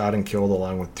 was shot and killed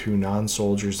along with 2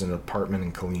 non-soldiers in an apartment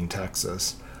in Killeen,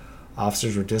 Texas.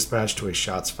 Officers were dispatched to a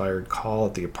shots-fired call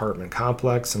at the apartment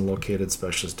complex and located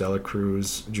Specialist Dela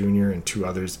Cruz Jr. and 2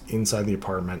 others inside the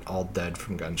apartment, all dead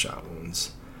from gunshot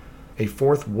wounds. A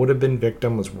 4th would-have-been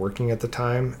victim was working at the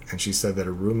time, and she said that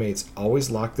her roommates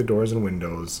always locked the doors and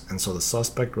windows, and so the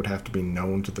suspect would have to be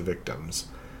known to the victims.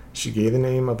 She gave the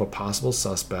name of a possible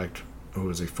suspect, who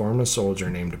was a former soldier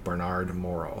named Bernard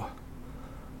Morrow.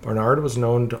 Bernard was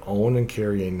known to own and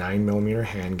carry a 9mm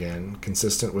handgun,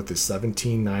 consistent with the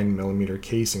 17 9mm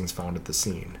casings found at the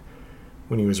scene.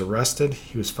 When he was arrested,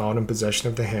 he was found in possession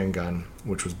of the handgun,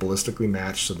 which was ballistically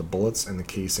matched to the bullets and the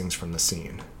casings from the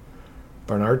scene.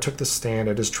 Bernard took the stand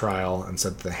at his trial and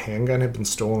said that the handgun had been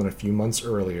stolen a few months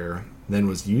earlier, then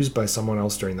was used by someone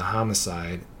else during the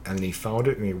homicide, and then he found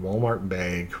it in a Walmart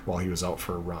bag while he was out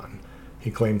for a run. He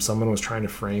claimed someone was trying to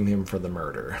frame him for the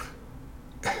murder.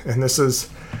 And this is,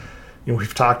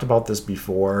 we've talked about this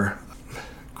before.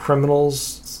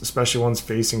 Criminals, especially ones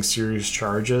facing serious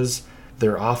charges,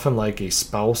 they're often like a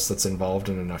spouse that's involved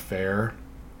in an affair.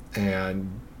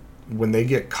 And when they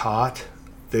get caught,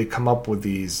 they come up with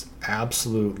these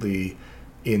absolutely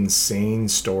insane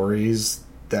stories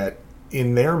that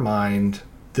in their mind,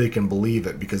 they can believe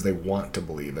it because they want to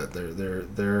believe it.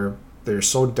 They're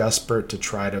so desperate to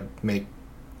try to make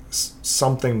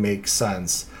something make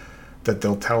sense that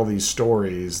they'll tell these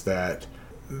stories that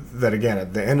again,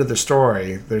 at the end of the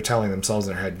story, they're telling themselves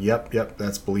in their head, yep,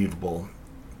 that's believable.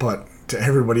 But to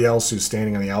everybody else who's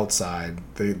standing on the outside,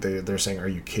 they're saying, are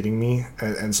you kidding me?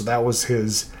 And so that was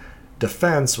his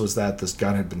defense, was that this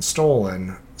gun had been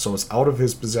stolen, so it's out of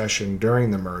his possession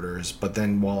during the murders, but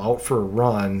then while out for a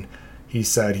run, he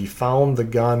said he found the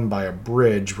gun by a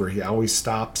bridge where he always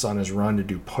stops on his run to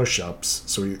do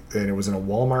push-ups. And it was in a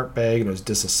Walmart bag and it was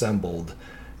disassembled.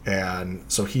 And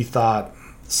so he thought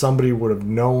somebody would have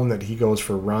known that he goes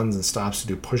for runs and stops to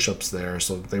do push-ups there,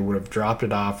 so they would have dropped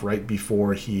it off right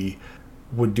before he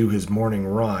would do his morning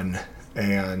run,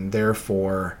 and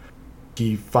therefore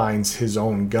he finds his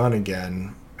own gun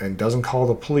again and doesn't call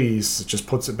the police, just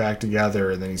puts it back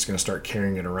together, and then he's going to start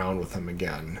carrying it around with him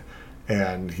again.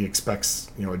 And he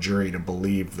expects, a jury to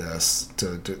believe this,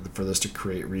 for this to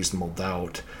create reasonable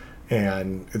doubt.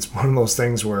 And it's one of those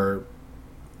things where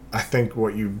I think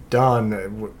what you've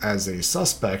done as a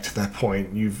suspect at that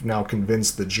point, you've now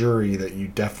convinced the jury that you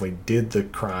definitely did the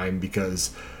crime,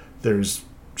 because there's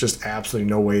just absolutely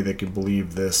no way they could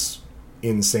believe this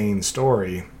insane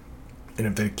story. And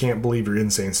if they can't believe your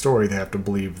insane story, they have to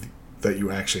believe that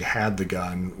you actually had the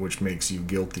gun, which makes you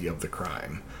guilty of the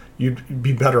crime. You'd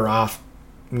be better off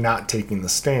not taking the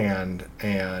stand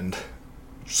and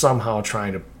somehow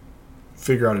trying to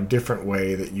figure out a different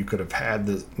way that you could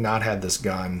have not had this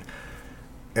gun,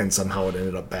 and somehow it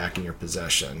ended up back in your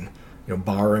possession.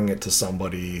 Borrowing it to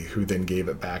somebody who then gave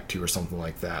it back to you or something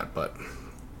like that. But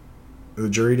the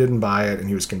jury didn't buy it, and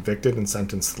he was convicted and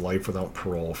sentenced to life without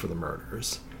parole for the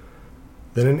murders.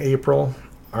 Then in April,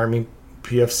 Army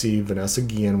PFC Vanessa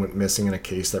Guillen went missing in a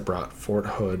case that brought Fort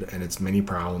Hood and its many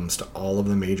problems to all of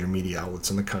the major media outlets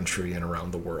in the country and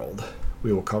around the world.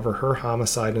 We will cover her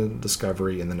homicide and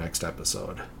discovery in the next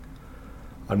episode.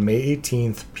 On May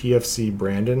 18th, PFC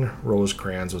Brandon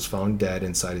Rosecrans was found dead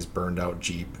inside his burned-out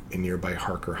Jeep in nearby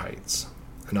Harker Heights.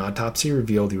 An autopsy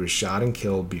revealed he was shot and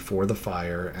killed before the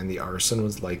fire, and the arson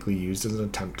was likely used as an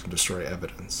attempt to destroy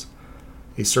evidence.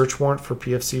 A search warrant for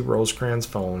PFC Rosecrans'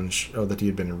 phone showed that he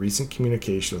had been in recent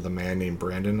communication with a man named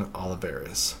Brandon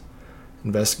Olivares.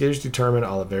 Investigators determined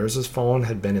Olivares' phone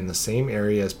had been in the same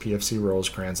area as PFC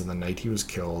Rosecrans on the night he was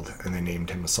killed, and they named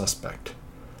him a suspect.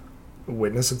 A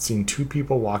witness had seen 2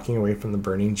 people walking away from the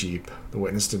burning Jeep. The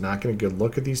witness did not get a good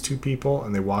look at these 2 people,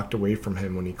 and they walked away from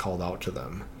him when he called out to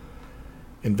them.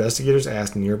 Investigators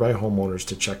asked nearby homeowners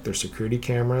to check their security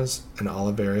cameras, and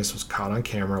Olivares was caught on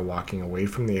camera walking away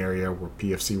from the area where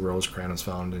PFC Rosecrans was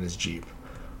found in his Jeep.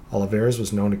 Olivares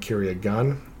was known to carry a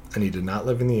gun, and he did not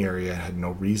live in the area and had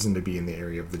no reason to be in the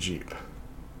area of the Jeep.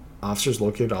 Officers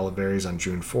located Olivares on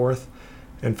June 4th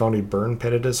and found a burn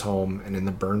pit at his home, and in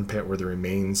the burn pit were the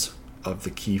remains of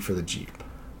the key for the Jeep.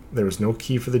 There was no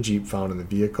key for the Jeep found in the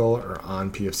vehicle or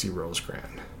on PFC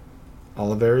Rosecrans.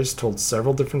 Olivares told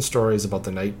several different stories about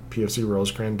the night PFC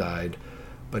Rosecrans died,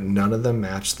 but none of them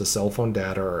matched the cell phone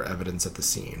data or evidence at the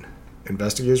scene.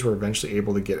 investigators were eventually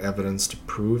able to get evidence to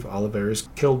prove Olivares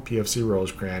killed PFC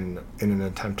Rosecrans in an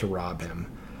attempt to rob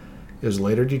him. It was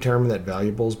later determined that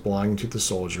valuables belonging to the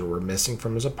soldier were missing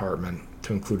from his apartment,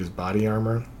 to include his body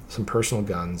armor, some personal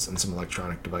guns, and some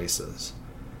electronic devices.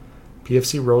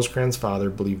 PFC Rosecrans' father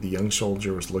believed the young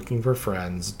soldier was looking for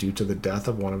friends due to the death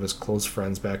of one of his close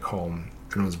friends back home,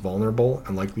 and was vulnerable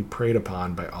and likely preyed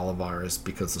upon by Olivares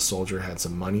because the soldier had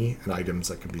some money and items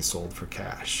that could be sold for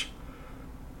cash.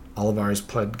 Olivares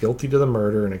pled guilty to the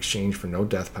murder in exchange for no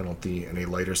death penalty and a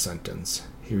lighter sentence.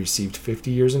 He received 50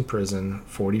 years in prison,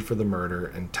 40 for the murder,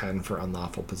 and 10 for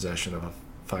unlawful possession of a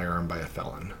firearm by a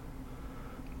felon.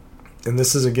 And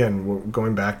this is, again,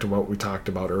 going back to what we talked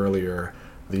about earlier.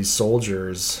 These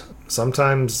soldiers,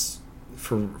 sometimes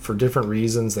for different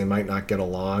reasons, they might not get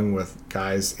along with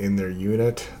guys in their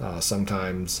unit.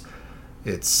 Sometimes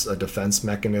it's a defense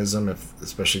mechanism,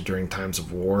 especially during times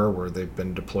of war where they've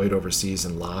been deployed overseas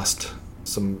and lost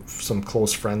some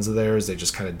close friends of theirs. They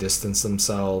just kind of distance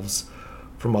themselves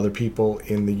from other people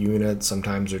in the unit.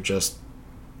 Sometimes they're just,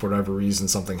 for whatever reason,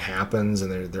 something happens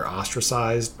and they're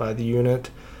ostracized by the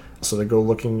unit. So they go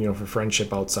looking, for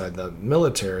friendship outside the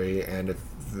military. And if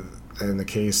in the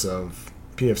case of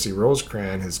PFC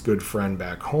Rosecrans, his good friend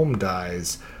back home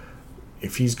dies,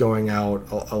 if he's going out,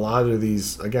 a lot of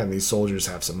these soldiers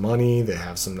have some money, they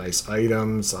have some nice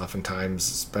items. Oftentimes,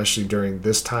 especially during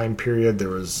this time period, there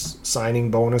was signing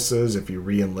bonuses. If you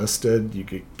re-enlisted, you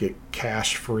could get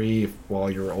cash free while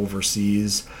you're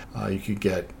overseas. You could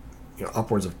get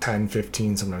upwards of $10,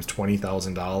 $15, sometimes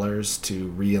 $20,000 to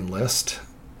re-enlist.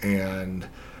 And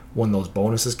when those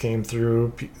bonuses came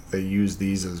through, they used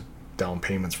these as down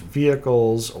payments for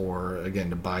vehicles or,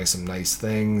 again, to buy some nice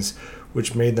things,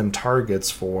 which made them targets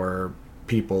for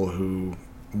people who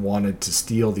wanted to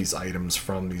steal these items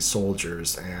from these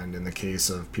soldiers. And in the case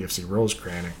of PFC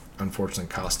Rosecrans, it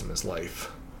unfortunately cost him his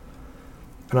life.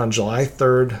 And on July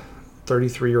 3rd,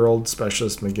 33-year-old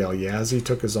Specialist Miguel Yazzie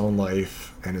took his own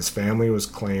life, and his family was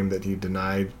claimed that he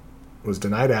was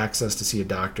denied access to see a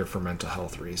doctor for mental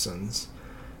health reasons.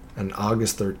 On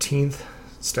August 13th,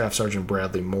 Staff Sergeant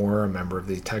Bradley Moore, a member of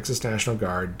the Texas National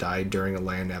Guard, died during a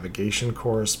land navigation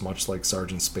course, much like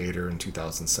Sergeant Spader in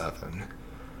 2007.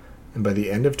 And by the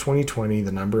end of 2020,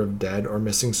 the number of dead or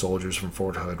missing soldiers from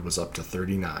Fort Hood was up to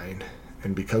 39.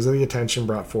 And because of the attention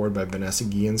brought forward by Vanessa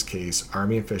Guillen's case,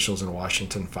 Army officials in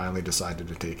Washington finally decided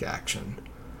to take action.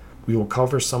 We will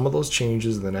cover some of those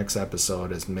changes in the next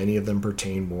episode, as many of them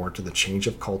pertain more to the change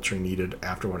of culture needed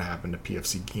after what happened to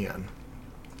PFC Guillen.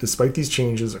 Despite these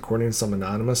changes, according to some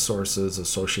anonymous sources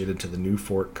associated to the new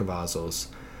Fort Cavazos,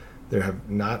 there have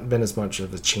not been as much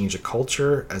of a change of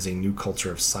culture as a new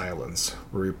culture of silence,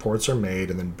 where reports are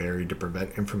made and then buried to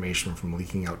prevent information from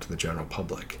leaking out to the general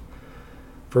public.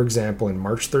 For example, in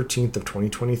March 13th of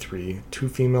 2023, 2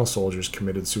 female soldiers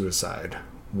committed suicide,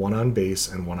 one on base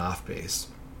and one off base.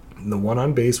 The one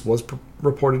on base was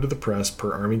reported to the press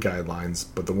per Army guidelines,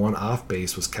 but the one off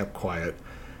base was kept quiet,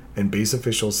 and base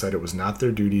officials said it was not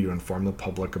their duty to inform the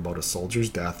public about a soldier's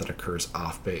death that occurs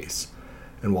off base.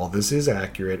 And while this is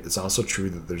accurate, it's also true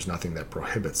that there's nothing that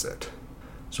prohibits it.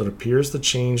 So it appears the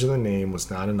change in the name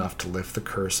was not enough to lift the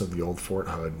curse of the old Fort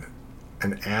Hood.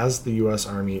 And as the U.S.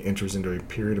 Army enters into a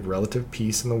period of relative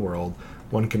peace in the world,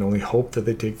 one can only hope that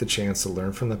they take the chance to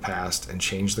learn from the past and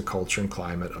change the culture and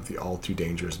climate of the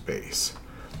all-too-dangerous base.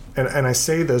 And I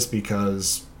say this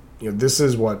because this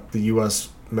is what the U.S.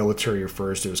 military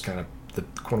refers to as kind of the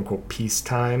quote-unquote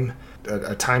peacetime,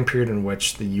 a time period in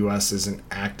which the U.S. isn't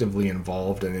actively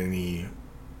involved in any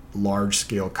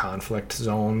large-scale conflict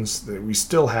zones. We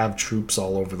still have troops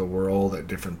all over the world at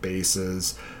different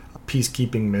bases,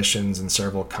 peacekeeping missions in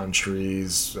several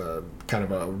countries, kind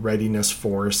of a readiness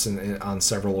force on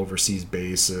several overseas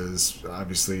bases.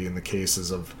 Obviously, in the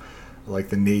cases of like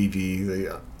the Navy,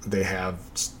 they have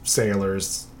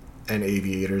sailors and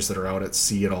aviators that are out at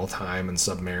sea at all time, and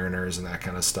submariners and that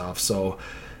kind of stuff. So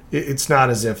it's not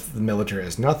as if the military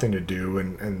has nothing to do,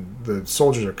 and the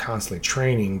soldiers are constantly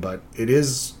training, but it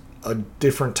is a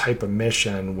different type of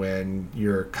mission when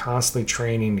you're constantly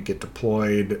training to get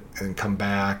deployed and come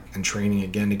back, and training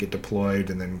again to get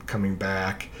deployed and then coming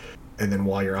back. And then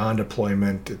while you're on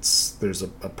deployment, there's a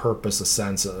purpose, a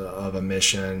sense of a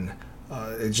mission.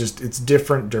 It's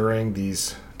different during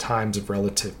these times of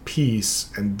relative peace,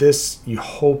 and this, you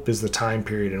hope, is the time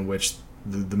period in which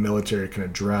the military can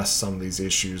address some of these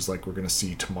issues like we're going to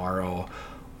see tomorrow,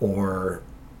 or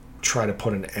try to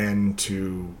put an end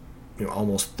to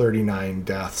almost 39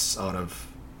 deaths out of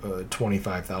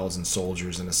 25,000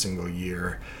 soldiers in a single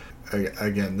year.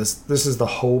 Again, this is the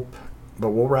hope, but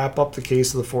we'll wrap up the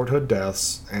case of the Fort Hood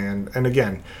deaths, and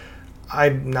again,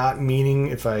 I'm not meaning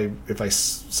if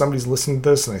somebody's listening to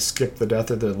this and I skip the death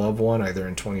of their loved one either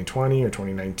in 2020 or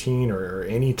 2019 or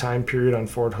any time period on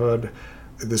Fort Hood.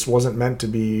 This wasn't meant to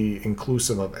be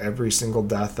inclusive of every single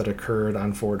death that occurred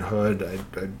on Fort Hood.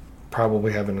 I'd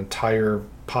probably have an entire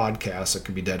podcast that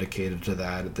could be dedicated to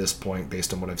that at this point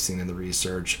based on what I've seen in the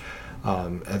research.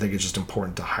 I think it's just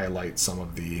important to highlight some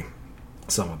of the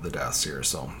deaths here.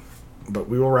 So, but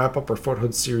we will wrap up our Fort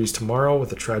Hood series tomorrow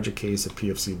with a tragic case of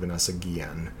PFC Vanessa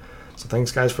Guillen. So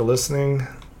thanks guys for listening.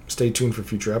 Stay tuned for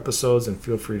future episodes and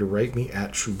feel free to write me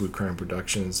at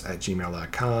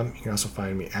truebluecrimeproductions@gmail.com. You can also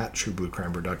find me at True Blue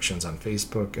Crime Productions on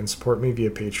Facebook and support me via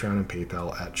Patreon and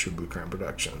PayPal at True Blue Crime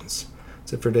Productions.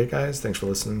 That's it for today, guys. Thanks for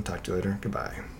listening. Talk to you later. Goodbye.